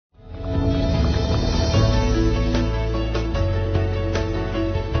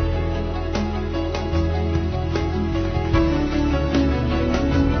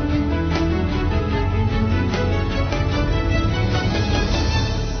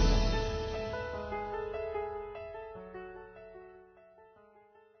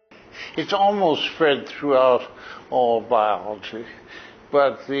it's almost spread throughout all biology,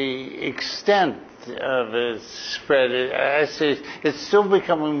 but the extent of its spread, I say, it's still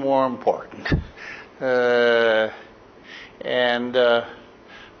becoming more important.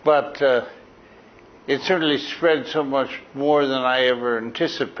 But it certainly spread so much more than I ever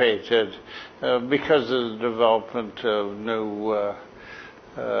anticipated because of the development of new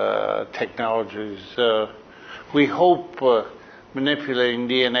technologies. We hope manipulating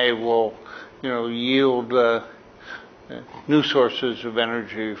DNA will, yield new sources of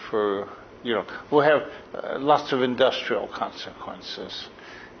energy for, we'll have lots of industrial consequences.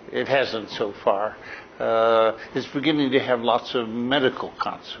 It hasn't so far. It's beginning to have lots of medical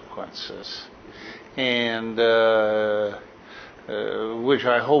consequences, and which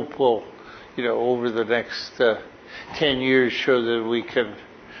I hope will, over the next 10 years show that we can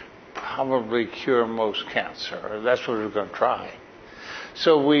probably cure most cancer. That's what we're going to try.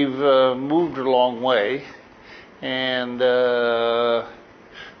 So we've moved a long way, and the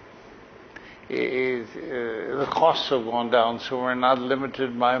costs have gone down, so we're not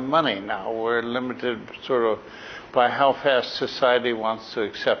limited by money now. We're limited sort of by how fast society wants to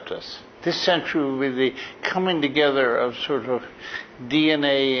accept us. This century will be the coming together of sort of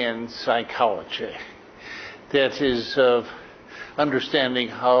DNA and psychology. That is, of understanding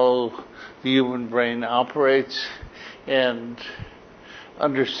how the human brain operates and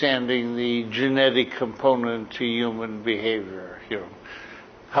understanding the genetic component to human behavior.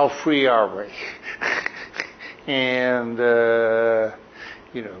 How free are we? And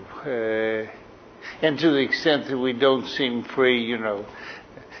and to the extent that we don't seem free,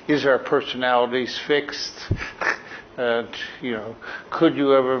 is our personalities fixed? Could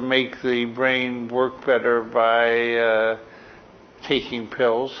you ever make the brain work better by taking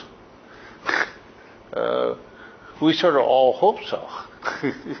pills? We sort of all hope so.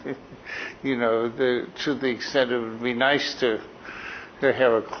 To the extent it would be nice to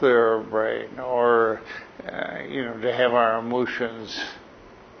have a clearer brain, or to have our emotions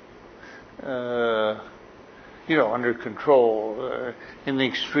under control. In the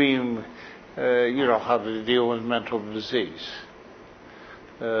extreme, how to deal with mental disease.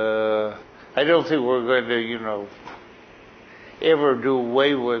 I don't think we're going to ever do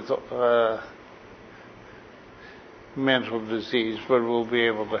away with mental disease, but we'll be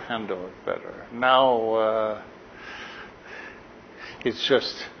able to handle it better. Now it's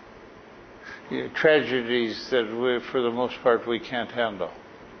just tragedies that for the most part we can't handle.